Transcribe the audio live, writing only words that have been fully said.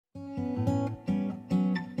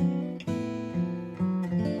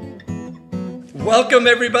Welcome,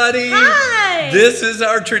 everybody. Hi. This is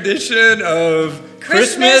our tradition of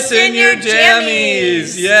Christmas in your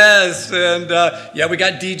jammies. Yes, and yeah, we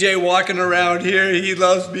got DJ walking around here. He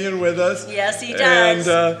loves being with us. Yes, he does.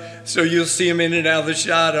 And so you'll see him in and out of the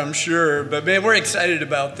shot, I'm sure. But man, we're excited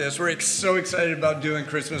about this. We're so excited about doing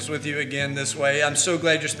Christmas with you again this way. I'm so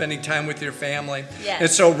glad you're spending time with your family. Yes. And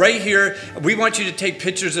so right here, we want you to take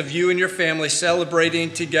pictures of you and your family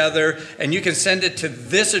celebrating together, and you can send it to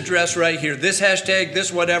this address right here, this hashtag,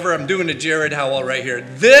 this whatever. I'm doing a Jared Howell right here.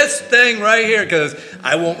 This thing right here, because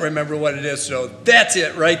I won't remember what it is. So that's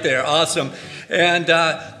it right there. Awesome. And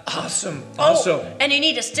awesome. Oh, and you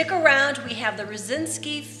need to stick around. We have the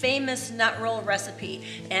Rosinski famous nut roll recipe,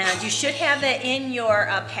 and you should have that in your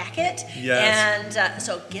packet. Yes. And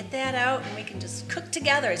so get that out, and we can just cook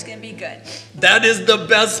together. It's going to be good. That is the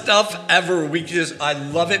best stuff ever. I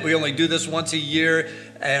love it. We only do this once a year.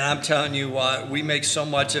 And I'm telling you what, we make so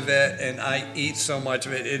much of it, and I eat so much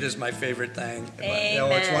of it. It is my favorite thing. Amen. You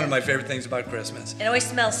know, it's one of my favorite things about Christmas. It always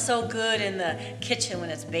smells so good in the kitchen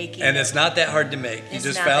when it's baking. And it's not that hard to make. You It's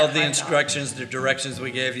just not follow that the hard at all. instructions, the directions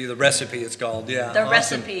we gave you, the recipe it's called. Yeah. The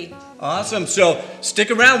awesome. recipe. Awesome. So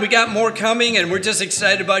stick around. We got more coming, and we're just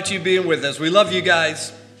excited about you being with us. We love you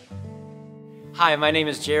guys. Hi, my name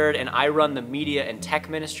is Jared, and I run the media and tech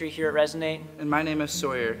ministry here at Resonate. And my name is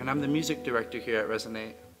Sawyer, and I'm the music director here at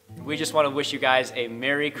Resonate. We just want to wish you guys a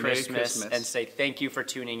Merry Christmas, Christmas. and say thank you for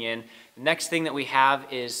tuning in. The next thing that we have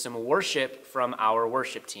is some worship from our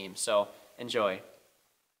worship team, so enjoy.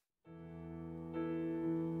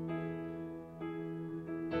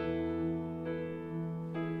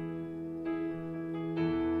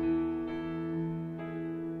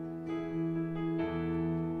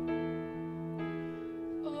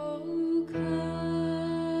 Oh,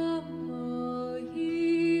 come, all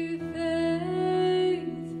ye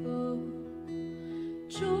faithful,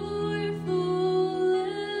 joyful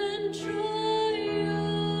and triumphant.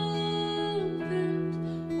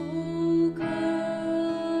 Oh, come.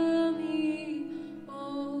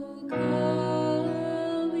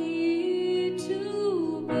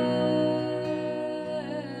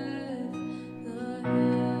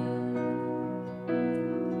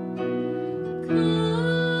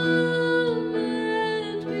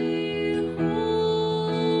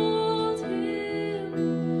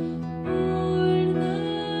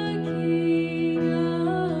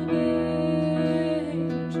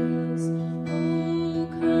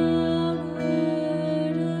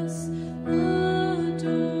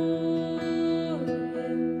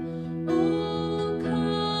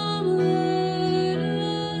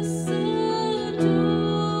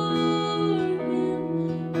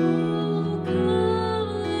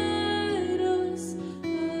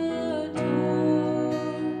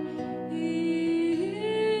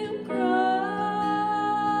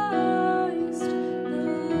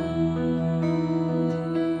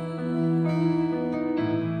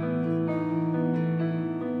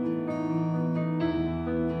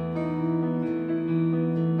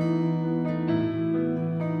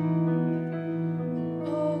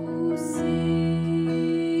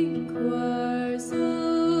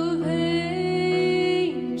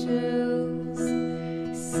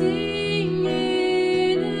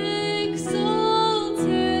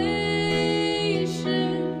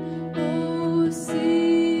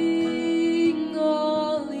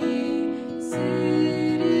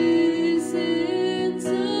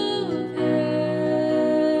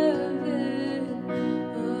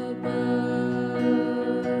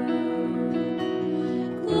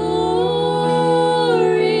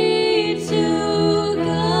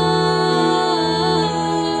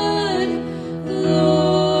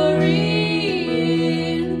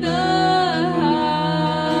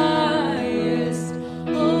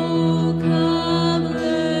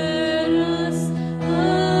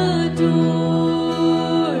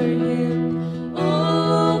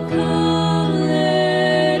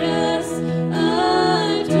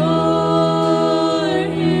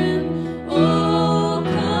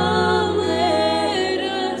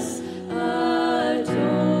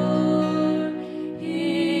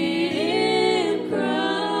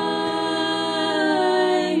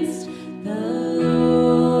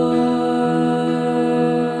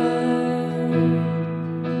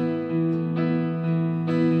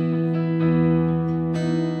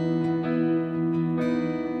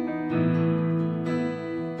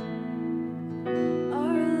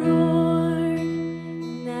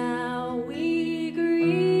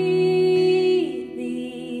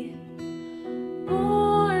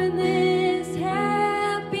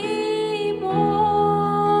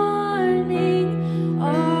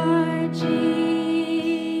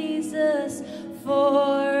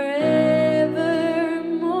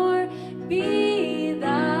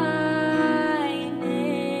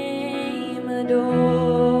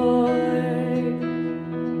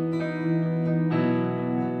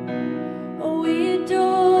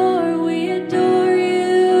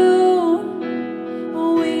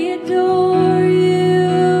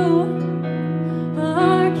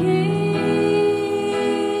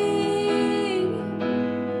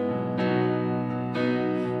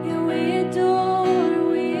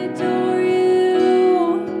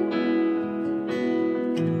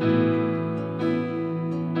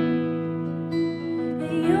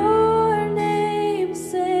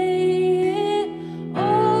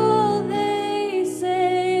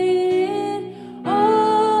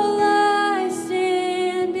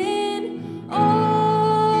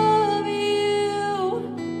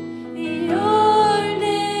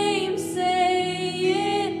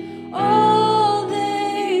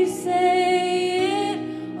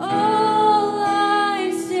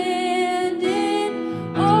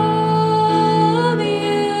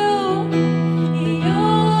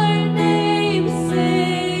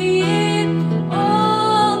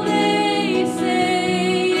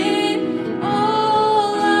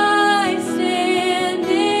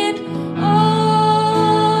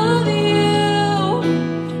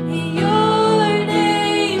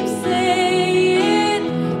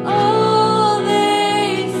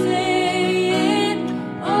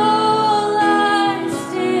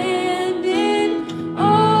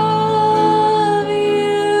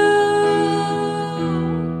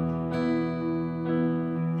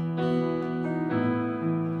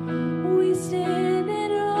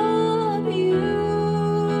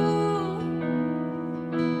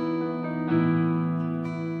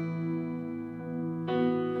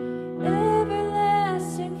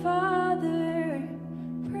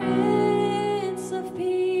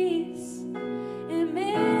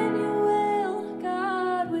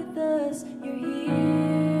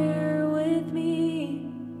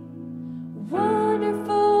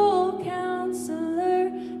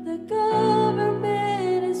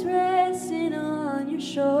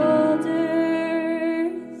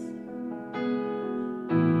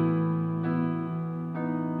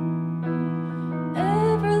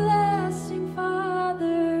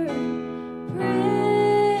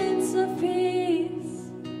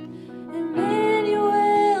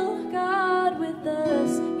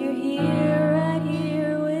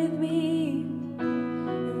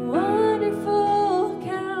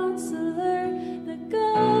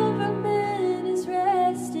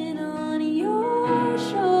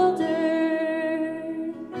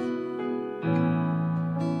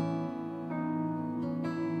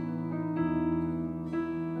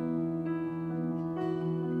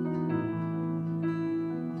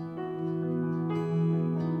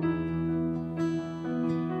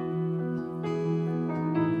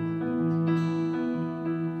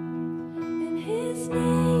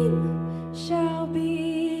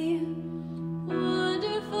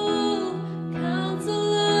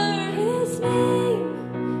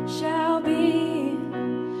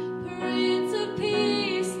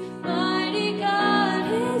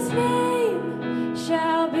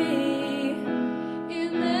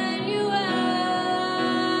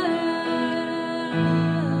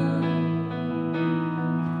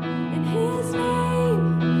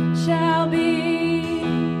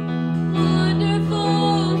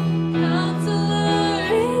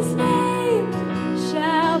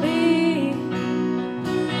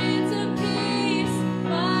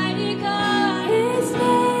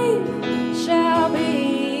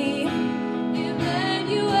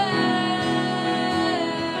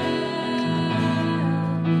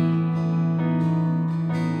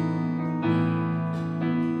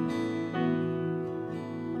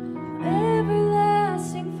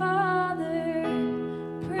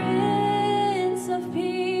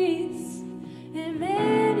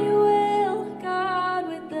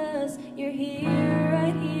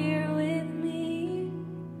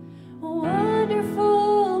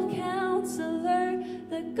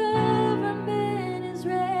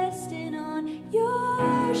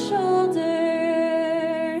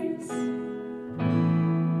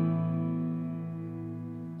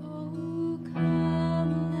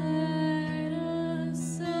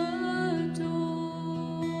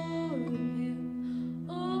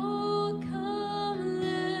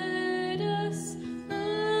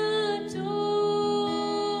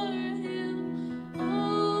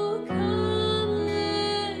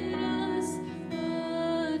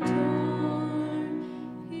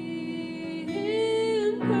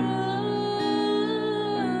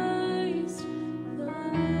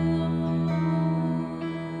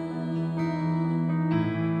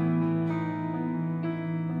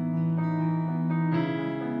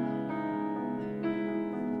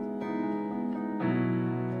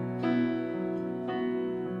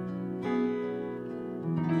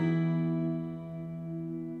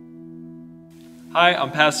 Hi,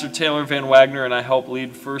 I'm Pastor Taylor Van Wagner, and I help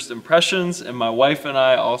lead First Impressions, and my wife and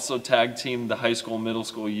I also tag team the high school and middle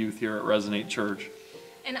school youth here at Resonate Church.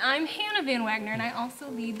 And I'm Hannah Van Wagner, and I also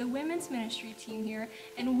lead the women's ministry team here,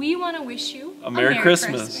 and we want to wish you a Merry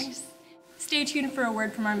Christmas. Stay tuned for a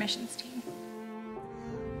word from our missions team.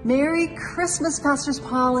 Merry Christmas, Pastors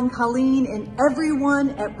Paul and Colleen and everyone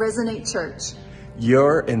at Resonate Church.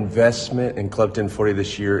 Your investment in Club 1040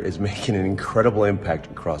 this year is making an incredible impact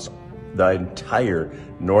across the entire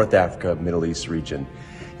North Africa, Middle East region.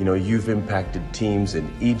 You know, you've impacted teams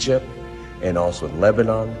in Egypt and also in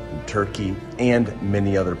Lebanon, and Turkey, and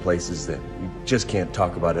many other places that we just can't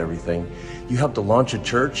talk about everything. You helped to launch a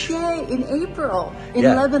church. Yay, in April, in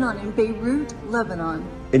Lebanon, in Beirut, Lebanon.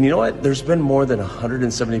 And you know what? There's been more than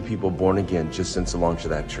 170 people born again just since the launch of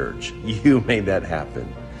that church. You made that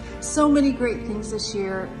happen. So many great things this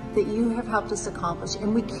year that you have helped us accomplish,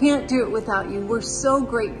 and we can't do it without you. We're so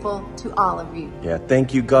grateful to all of you. Yeah,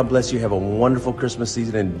 thank you. God bless you. Have a wonderful Christmas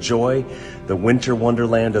season. Enjoy the winter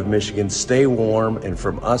wonderland of Michigan. Stay warm. And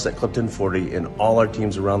from us at Club 1040 and all our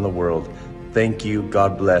teams around the world, thank you,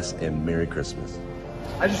 God bless, and Merry Christmas.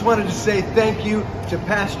 I just wanted to say thank you to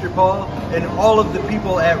Pastor Paul and all of the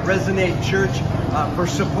people at Resonate Church for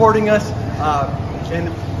supporting us.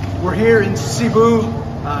 And we're here in Cebu.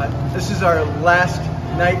 This is our last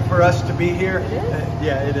night for us to be here.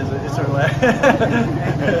 Yeah, it is. It's our last.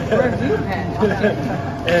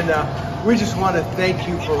 And we just want to thank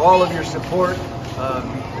you for all of your support.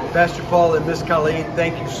 Pastor Paul and Miss Colleen,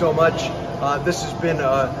 thank you so much. This has been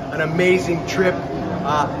an amazing trip.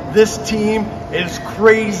 This team is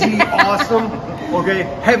crazy awesome. Okay,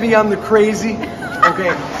 heavy on the crazy.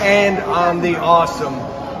 Okay, and on the awesome.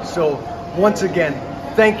 So once again,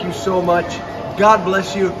 thank you so much. God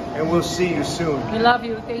bless you, and we'll see you soon. We love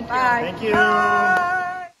you. Thank you. Bye. Thank you.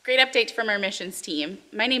 Bye. Great update from our missions team.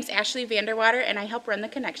 My name's Ashley Vanderwater, and I help run the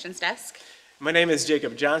connections desk. My name is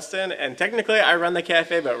Jacob Johnston, and technically I run the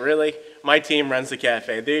cafe, but really my team runs the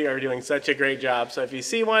cafe. They are doing such a great job, so if you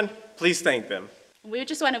see one, please thank them. We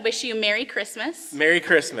just want to wish you Merry Christmas. Merry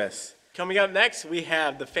Christmas. Coming up next, we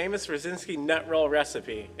have the famous Rosinski nut roll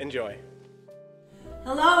recipe. Enjoy.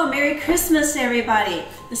 Hello, Merry Christmas, everybody.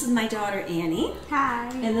 This is my daughter, Annie. Hi.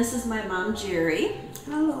 And this is my mom, Jerry.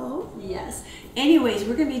 Hello. Yes. Anyways,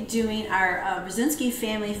 we're going to be doing our Rosinski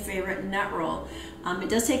family favorite nut roll. It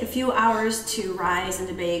does take a few hours to rise and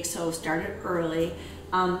to bake, so start it early.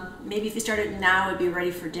 Maybe if you start it now, it'd be ready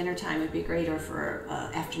for dinner time. It'd be great, or for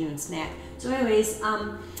afternoon snack. So anyways,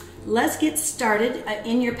 let's get started.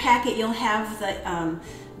 In your packet, you'll have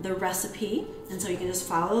the recipe, and so you can just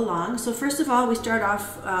follow along. So first of all, we start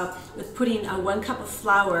off with putting 1 cup of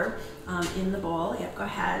flour in the bowl. Yep, go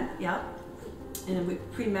ahead. Yep. And then we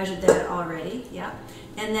pre-measured that already. Yep.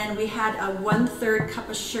 And then we had a 1/3 cup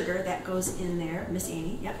of sugar that goes in there. Miss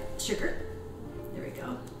Annie. Yep. Sugar. There we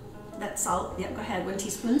go. That's salt. Yep. Go ahead. 1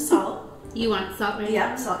 teaspoon of salt. You want salt right now?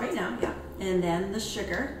 Yep. Salt right now. Yep. And then the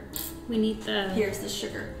sugar. We need the. Here's the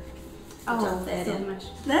sugar. Oh, that so in. much.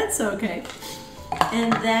 That's okay.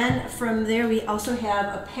 And then from there we also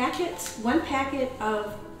have a packet, 1 packet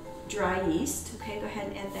of dry yeast. Okay, go ahead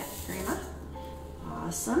and add that, Grandma.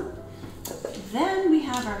 Awesome. Then we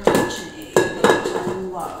have our KitchenAid, which I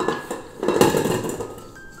love.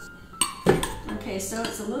 Okay, so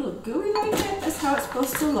it's a little gooey like that. That's how it's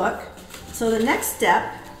supposed to look. So the next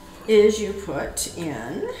step is you put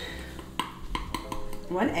in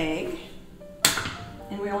 1 egg.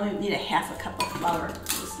 And we only need 1/2 cup of flour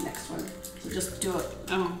for this next one. So just do it.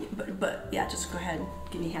 Oh. But yeah, just go ahead and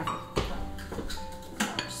give me 1/2 cup.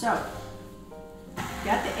 So,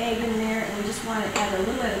 got the egg in there, and we just want to add a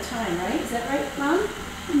little at a time, right? Is that right, Mom?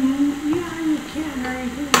 Yeah, you can, or you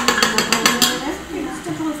can. Okay, just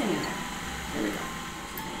the whole thing in there. There we go.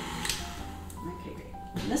 Okay, great.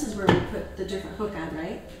 And this is where we put the different hook on,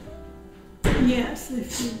 right? Yes,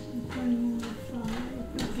 if you put in the flour.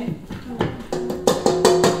 Okay.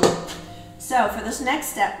 So for this next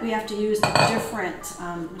step, we have to use a different,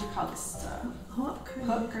 what do you call this?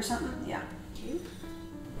 Hook or something? Yeah.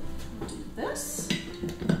 We'll do this. Do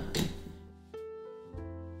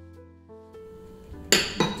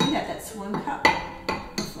that. That's 1 cup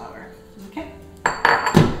of flour. Okay.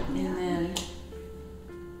 And then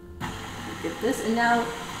get this. And now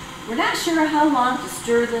we're not sure how long to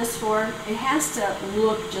stir this for. It has to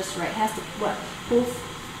look just right. It has to pull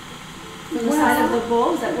from the side of the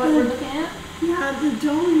bowl. Is that what we're looking at? Yeah, the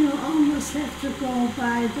dough, you almost have to go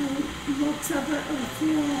by the looks of it or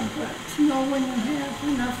feel of it to know when you have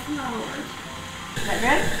enough flour. Is that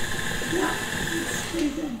right? Yeah, it's pretty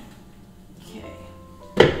good. Okay.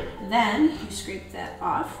 then you scrape that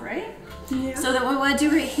off, right? Yeah. So then what we want to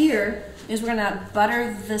do right here is we're gonna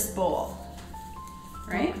butter this bowl,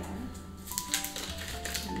 right? Okay.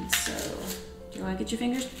 And so, do you want to get your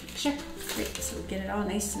fingers? Sure. Great, so we get it all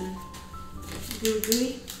nice and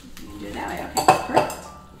gooey. You can do it that way, okay, perfect.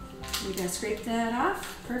 We're gonna scrape that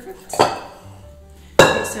off, perfect.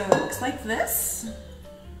 Okay, so it looks like this,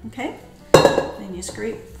 okay? Then you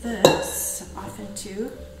scrape this off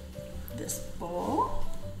into this bowl.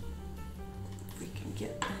 If we can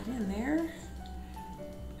get that in there.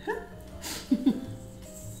 Huh.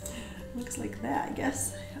 Looks like that, I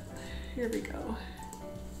guess. Yep. Here we go.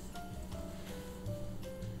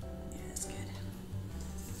 Yeah, that's good.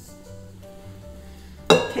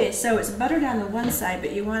 Okay, so it's buttered on the one side,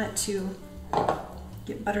 but you want it to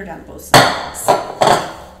get buttered on both sides. So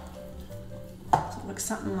it looks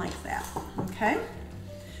something like that, okay?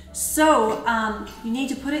 So you need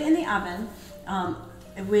to put it in the oven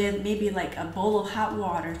with maybe like a bowl of hot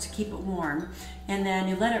water to keep it warm, and then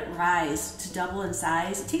you let it rise to double in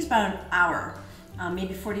size. It takes about an hour,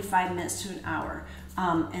 maybe 45 minutes to an hour,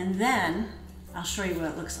 and then I'll show you what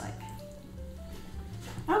it looks like.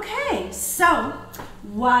 Okay, so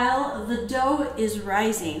while the dough is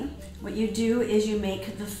rising, what you do is you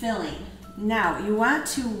make the filling. Now you want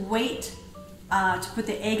to wait to put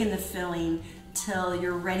the egg in the filling till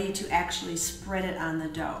you're ready to actually spread it on the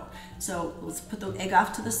dough. So let's put the egg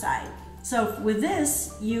off to the side. So with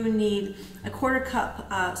this, you need a 1/4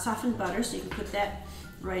 cup softened butter, so you can put that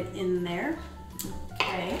right in there.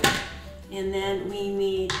 Okay, and then we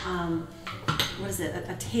need, what is it,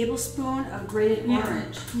 a tablespoon of grated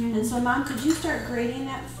orange. And so Mom, could you start grating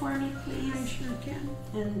that for me, please? I sure can.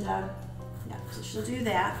 And yeah, so she'll do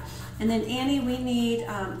that. And then Annie, we need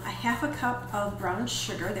a 1/2 cup of brown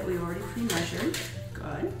sugar that we already pre-measured.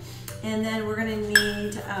 Good. And then we're gonna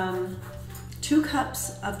need 2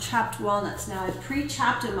 cups of chopped walnuts. Now I've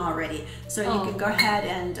pre-chopped them already, so you can go ahead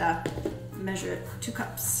and measure it, 2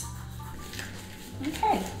 cups.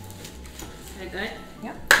 Okay. Very good.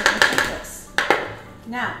 Yep, so like this.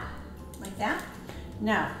 Now, like that.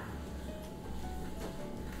 Now,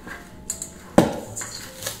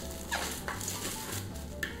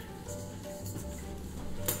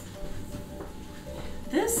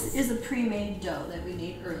 this is a pre-made dough that we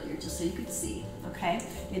made earlier, just so you could see, okay?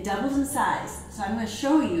 It doubles in size, so I'm gonna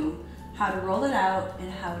show you how to roll it out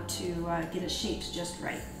and how to get it shaped just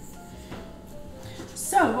right.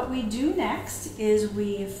 So what we do next is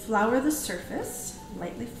we flour the surface,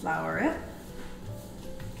 lightly flour it,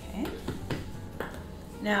 okay?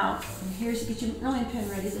 Now, here's, get your rolling pin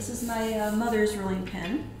ready. This is my mother's rolling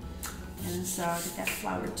pin, and so I'll get that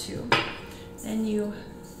floured too. Then you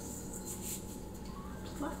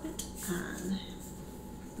plop it on.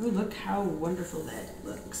 Oh, look how wonderful that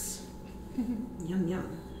looks. Yum,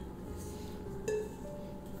 yum.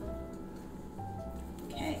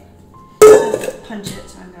 Okay. Punch it,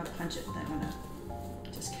 so I'm going to punch it, and I'm going to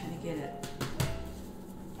just kind of get it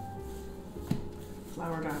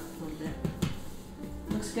floured out a little bit.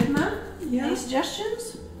 Looks good, Mom? Yeah. Any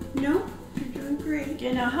suggestions? No, you're doing great.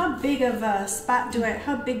 Okay, now how big of a spot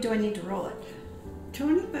how big do I need to roll it?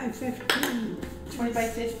 20 by 15. 20 by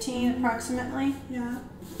 15 approximately? Yeah.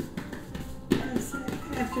 Does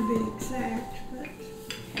have to be exact, but.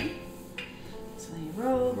 Okay. So you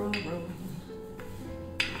roll, roll, roll.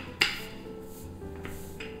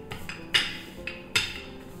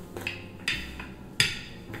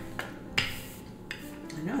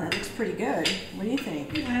 I know, that looks pretty good. What do you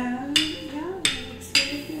think? Yeah, that looks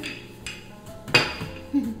really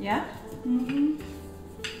good. Yeah? Mm-hmm.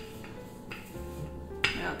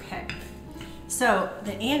 Okay. So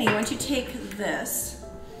then Annie, once you take this,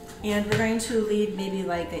 and we're going to leave maybe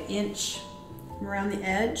like 1 inch around the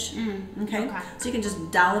edge. Okay? So you can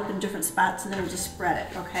just dollop in different spots and then we'll just spread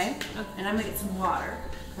it, okay? And I'm gonna get some water.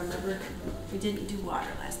 Remember, we didn't do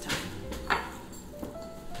water last time.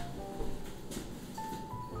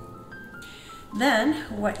 Then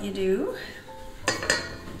what you do,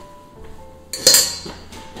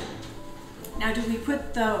 now do we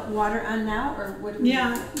put the water on now, or what do we do?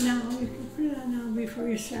 No, you can put it on now before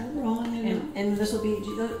you start rolling it out. And this will be,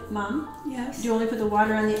 Mom? Yes. Do you only put the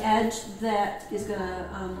water on the edge that is gonna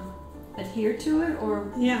adhere to it, or?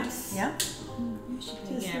 Yes. Yeah? Just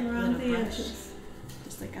around the edges.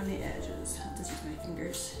 Just like on the edges. I'll just use my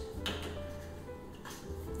fingers.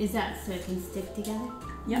 Is that so it can stick together?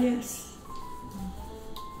 Yep. Yes.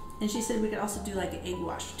 And she said we could also do like an egg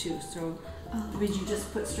wash too. So would you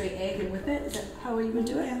just put straight egg and whip it? Is that how you would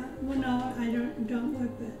do it? Yeah. Well, no, I don't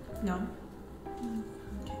whip it. No.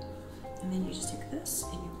 Okay. And then you just take this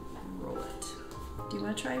and you roll it. Do you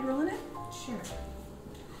want to try rolling it? Sure.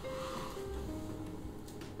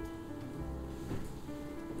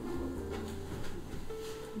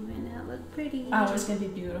 pretty. Oh, it's gonna be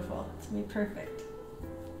beautiful. It's gonna be perfect.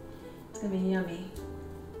 It's gonna be yummy.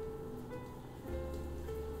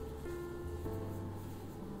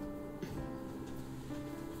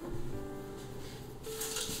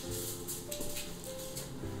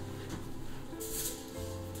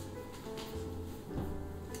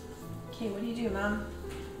 Okay, what do you do, Mom?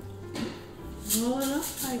 Roll it up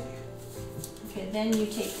like. Okay, then you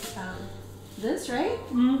take this, right?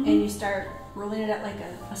 Mhm. And you start rolling it up like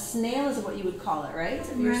a snail is what you would call it, right? Is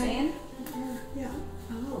that what you're Right. saying? Yeah.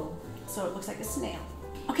 Oh, so it looks like a snail.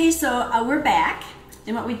 Okay, so we're back.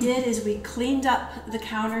 And what we did is we cleaned up the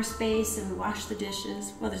counter space and we washed the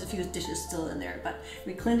dishes. Well, there's a few dishes still in there, but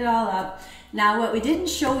we cleaned it all up. Now, what we didn't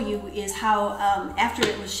show you is how after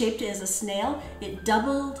it was shaped as a snail, it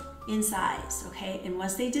doubled in size, okay? And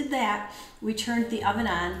once they did that, we turned the oven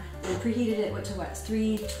on and preheated it to what?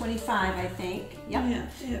 325, I think. Yep.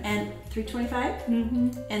 Yeah. And 325?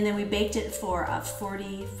 Mm-hmm. And then we baked it for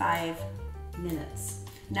 45 minutes.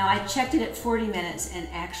 Now I checked it at 40 minutes and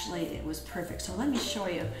actually it was perfect. So let me show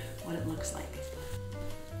you what it looks like.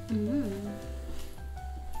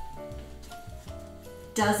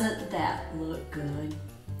 Doesn't that look good?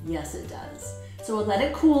 Yes, it does. So we'll let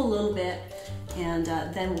it cool a little bit and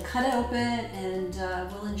then we'll cut it open and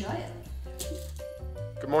we'll enjoy it.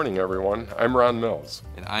 Good morning, everyone. I'm Ron Mills.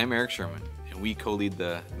 And I'm Eric Sherman, and we co-lead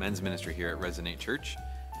the men's ministry here at Resonate Church.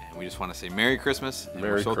 And we just want to say Merry Christmas, and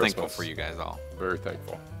we're so thankful for you guys all. Very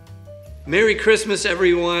thankful. Merry Christmas,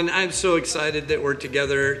 everyone. I'm so excited that we're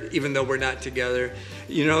together, even though we're not together.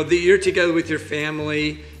 You know, that you're together with your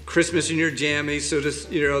family, Christmas in your jammies, so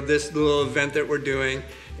just, you know, this little event that we're doing.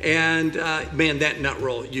 And man, that nut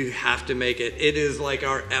roll, you have to make it. It is like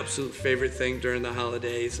our absolute favorite thing during the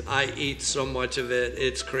holidays. I eat so much of it,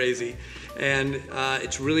 it's crazy. And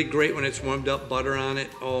it's really great when it's warmed up, butter on it.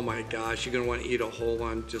 Oh my gosh, you're gonna want to eat a whole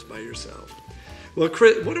one just by yourself. Well,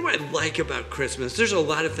 what do I like about Christmas? There's a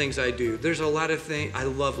lot of things I do. There's a lot of things. I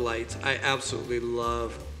love lights. I absolutely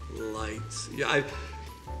love lights. Yeah,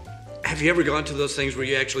 have you ever gone to those things where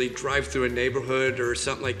you actually drive through a neighborhood or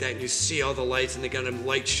something like that and you see all the lights and they got them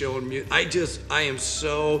lights showing?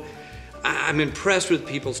 I'm impressed with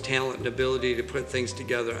people's talent and ability to put things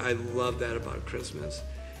together. I love that about Christmas.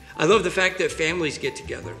 I love the fact that families get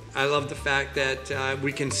together. I love the fact that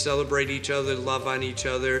we can celebrate each other, love on each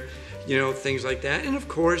other, you know, things like that. And of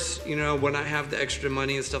course, you know, when I have the extra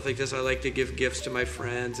money and stuff like this, I like to give gifts to my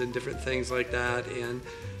friends and different things like that and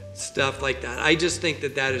stuff like that. I just think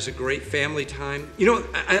that that is a great family time. You know,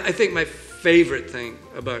 I think my favorite thing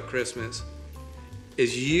about Christmas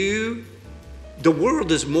is the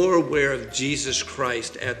world is more aware of Jesus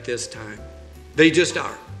Christ at this time. They just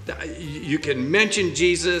are. You can mention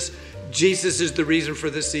Jesus. Jesus is the reason for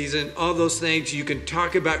the season. All those things. You can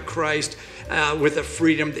talk about Christ with a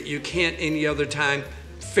freedom that you can't any other time.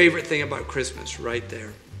 Favorite thing about Christmas right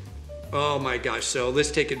there. Oh my gosh. So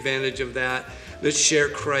let's take advantage of that. Let's share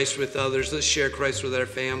Christ with others. Let's share Christ with our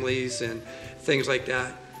families and things like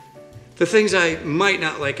that. The things I might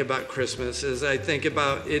not like about Christmas is I think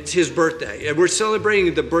about it's his birthday. And we're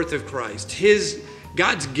celebrating the birth of Christ.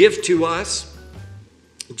 God's gift to us,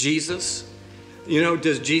 Jesus. You know,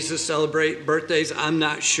 does Jesus celebrate birthdays? I'm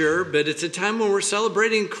not sure, but it's a time when we're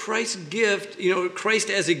celebrating Christ's gift, you know, Christ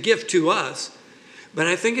as a gift to us. But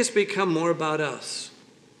I think it's become more about us.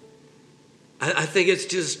 I think it's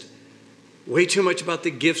just way too much about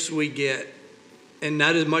the gifts we get and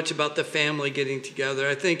not as much about the family getting together.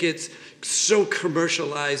 I think it's so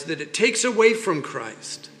commercialized that it takes away from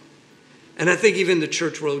Christ. And I think even the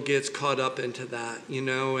church world gets caught up into that, you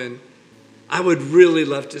know, and I would really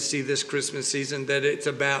love to see this Christmas season that it's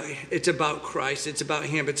about Christ. It's about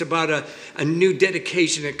him. It's about a new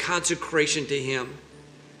dedication, a consecration to him.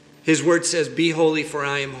 His word says, "Be holy, for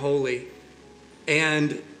I am holy."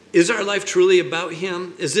 And is our life truly about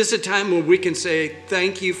him? Is this a time where we can say,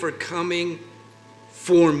 thank you for coming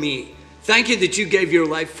for me. Thank you that you gave your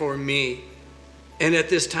life for me. And at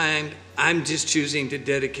this time, I'm just choosing to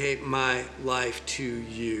dedicate my life to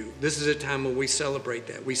you. This is a time when we celebrate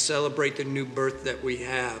that. We celebrate the new birth that we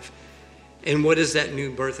have. And what is that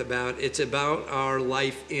new birth about? It's about our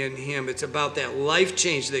life in him. It's about that life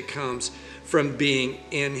change that comes from being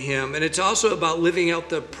in him. And it's also about living out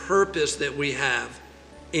the purpose that we have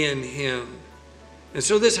in him. And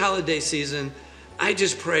so this holiday season, I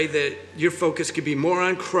just pray that your focus could be more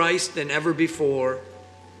on Christ than ever before,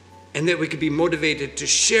 and that we could be motivated to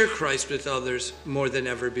share Christ with others more than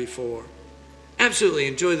ever before. Absolutely,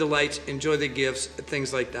 enjoy the lights, enjoy the gifts,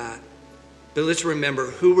 things like that. But let's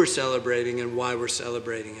remember who we're celebrating and why we're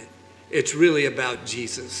celebrating it. It's really about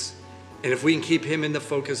Jesus. And if we can keep him in the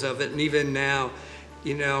focus of it, and even now,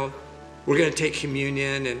 you know, we're going to take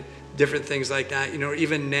communion and different things like that. You know,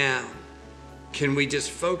 even now, can we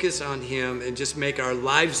just focus on him and just make our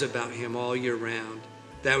lives about him all year round?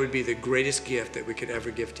 That would be the greatest gift that we could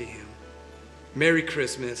ever give to him. Merry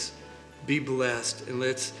Christmas. Be blessed. And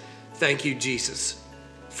let's thank you, Jesus,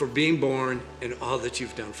 for being born and all that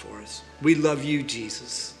you've done for us. We love you,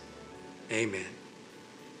 Jesus. Amen.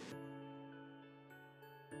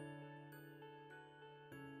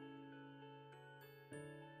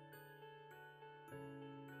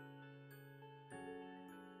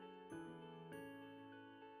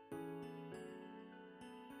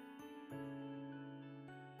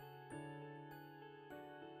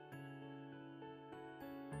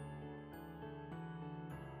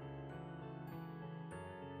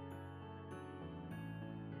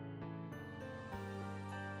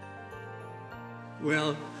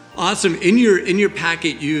 Well, awesome. In your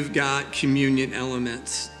packet, you've got communion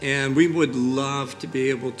elements, and we would love to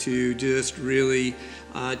be able to just really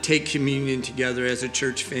take communion together as a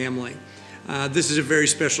church family. This is a very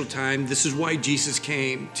special time. This is why Jesus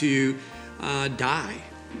came to die,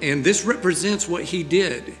 and this represents what he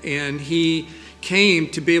did, and he came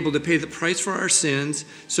to be able to pay the price for our sins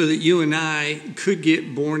so that you and I could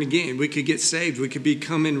get born again. We could get saved. We could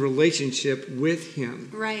become in relationship with him.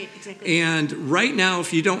 Right, exactly. And right now,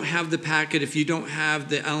 if you don't have the packet, if you don't have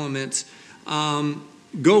the elements,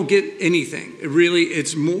 go get anything. Really,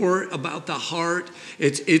 it's more about the heart.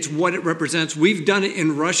 It's what it represents. We've done it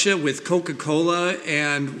in Russia with Coca-Cola,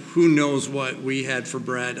 and who knows what we had for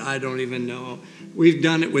bread. I don't even know. We've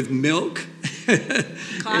done it with milk.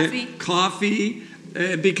 Coffee,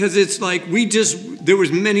 because it's like there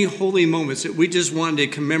was many holy moments that we just wanted to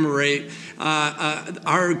commemorate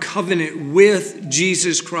our covenant with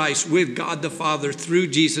Jesus Christ, with God the Father through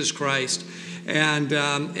Jesus Christ.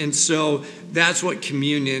 And so that's what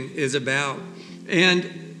communion is about.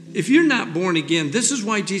 And if you're not born again, this is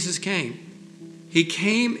why Jesus came. He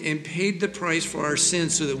came and paid the price for our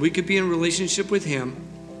sins so that we could be in relationship with him.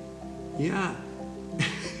 Yeah.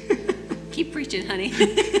 Keep preaching, honey.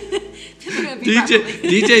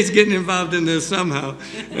 DJ's getting involved in this somehow.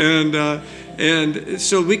 And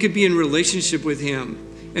so we could be in relationship with him.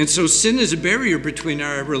 And so sin is a barrier between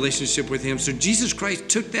our relationship with him. So Jesus Christ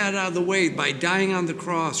took that out of the way by dying on the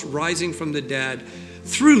cross, rising from the dead,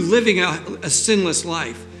 through living a sinless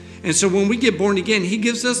life. And so when we get born again, he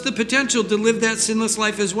gives us the potential to live that sinless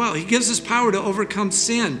life as well. He gives us power to overcome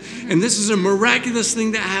sin. And this is a miraculous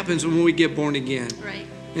thing that happens when we get born again. Right.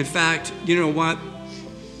 In fact, you know what?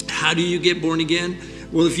 How do you get born again?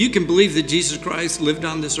 Well, if you can believe that Jesus Christ lived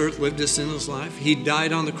on this earth, lived a sinless life, he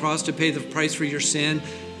died on the cross to pay the price for your sin.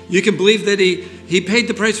 You can believe that he paid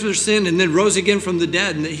the price for your sin and then rose again from the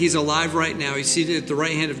dead, and that he's alive right now. He's seated at the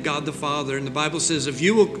right hand of God the Father. And the Bible says if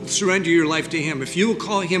you will surrender your life to him, if you will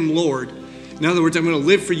call him Lord, in other words, I'm going to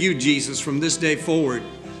live for you, Jesus, from this day forward,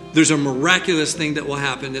 there's a miraculous thing that will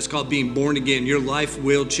happen. It's called being born again. Your life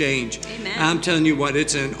will change. Amen. I'm telling you what,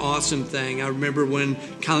 it's an awesome thing. I remember when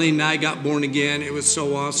Colleen and I got born again. It was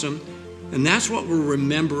so awesome. And that's what we're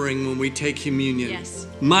remembering when we take communion. Yes.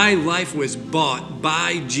 My life was bought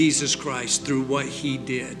by Jesus Christ through what he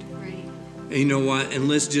did. Right. And you know what? And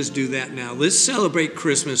let's just do that now. Let's celebrate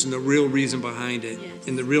Christmas and the real reason behind it. Yes.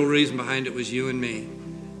 And the real reason behind it was you and me.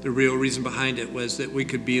 The real reason behind it was that we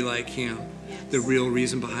could be like him. The real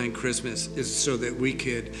reason behind Christmas is so that we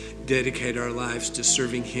could dedicate our lives to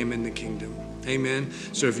serving him in the kingdom. Amen.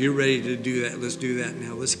 So if you're ready to do that, let's do that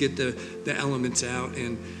now. Let's get the elements out.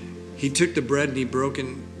 And he took the bread and he broke it.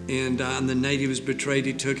 And on the night he was betrayed,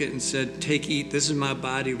 he took it and said, "Take, eat. This is my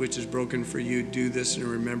body, which is broken for you. Do this in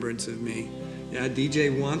remembrance of me." Yeah, DJ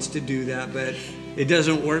wants to do that, but it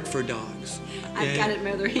doesn't work for dogs. I've got it in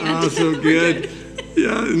my other hand. Oh, so good.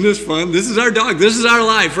 Yeah, isn't this fun? This is our dog. This is our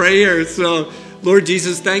life right here. So, Lord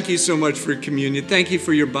Jesus, thank you so much for communion. Thank you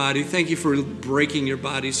for your body. Thank you for breaking your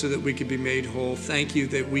body so that we could be made whole. Thank you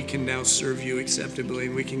that we can now serve you acceptably.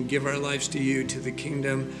 We can give our lives to you, to the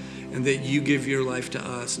kingdom, and that you give your life to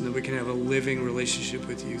us, and that we can have a living relationship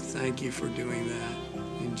with you. Thank you for doing that.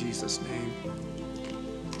 In Jesus' name.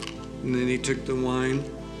 And then he took the wine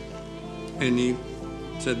and he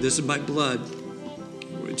said, "This is my blood,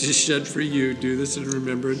 which is shed for you. Do this in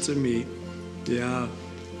remembrance of me." Yeah.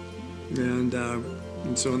 And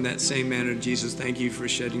so in that same manner, Jesus, thank you for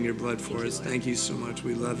shedding your blood for us. Thank you so much.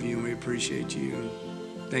 We love you and we appreciate you. And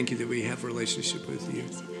thank you that we have a relationship with you.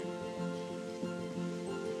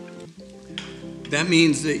 That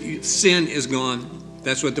means that sin is gone.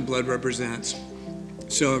 That's what the blood represents.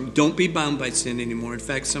 So don't be bound by sin anymore. In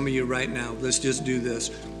fact, some of you right now, let's just do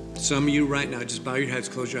this. Some of you right now, just bow your heads,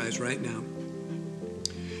 close your eyes right now.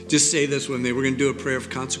 Just say this with me. We're going to do a prayer of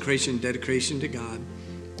consecration and dedication to God,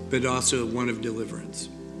 but also one of deliverance.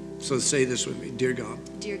 So say this with me. Dear God.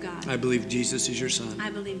 Dear God. I believe Jesus is your son.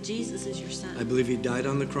 I believe Jesus is your son. I believe he died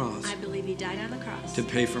on the cross. I believe he died on the cross. To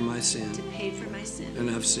pay for my sin. To pay for my sin. And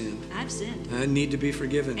I've sinned. I've sinned. I need to be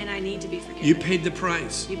forgiven. And I need to be forgiven. You paid the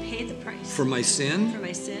price. You paid the price. For my sin. For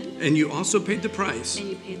my sin. And you also paid the price. And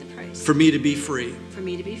you paid the price. For me to be free. For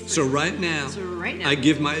me to be free. So right now, I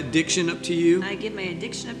give my addiction up to you. I give my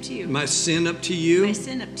addiction up to you. My sin up to you. My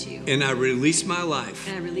sin up to you. And I release my life.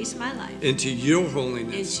 And I release my life. Into your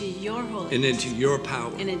holiness. Into your holiness. And into your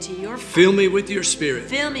power. And into your power. Fill me with your spirit.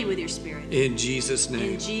 Fill me with your spirit. In Jesus'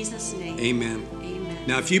 name. In Jesus' name. Amen. Amen.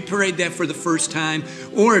 Now, if you prayed that for the first time,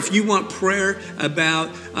 or if you want prayer about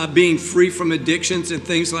being free from addictions and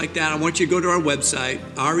things like that, I want you to go to our website,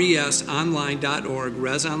 resonline.org,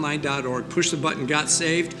 resonline.org, push the button, Got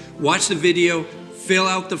Saved, watch the video, fill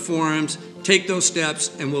out the forms, take those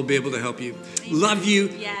steps, and we'll be able to help you. Amen. Love you.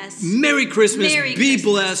 Yes. Merry Christmas. Merry Be Christmas.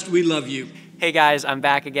 blessed. We love you. Hey guys, I'm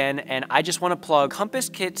back again, and I just want to plug Compass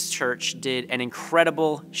Kids Church did an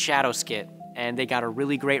incredible shadow skit, and they got a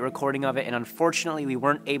really great recording of it, and unfortunately we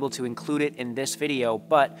weren't able to include it in this video,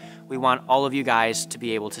 but we want all of you guys to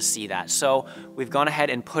be able to see that. So we've gone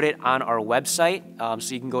ahead and put it on our website,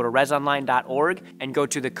 so you can go to resonline.org and go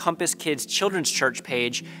to the Compass Kids Children's Church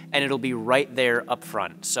page, and it'll be right there up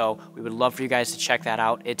front. So we would love for you guys to check that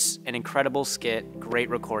out. It's an incredible skit,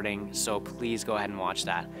 great recording, so please go ahead and watch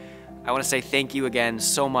that. I want to say thank you again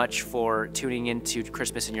so much for tuning in to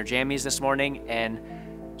Christmas in Your Jammies this morning, and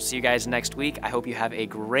see you guys next week. I hope you have a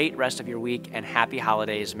great rest of your week, and happy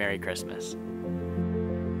holidays. Merry Christmas.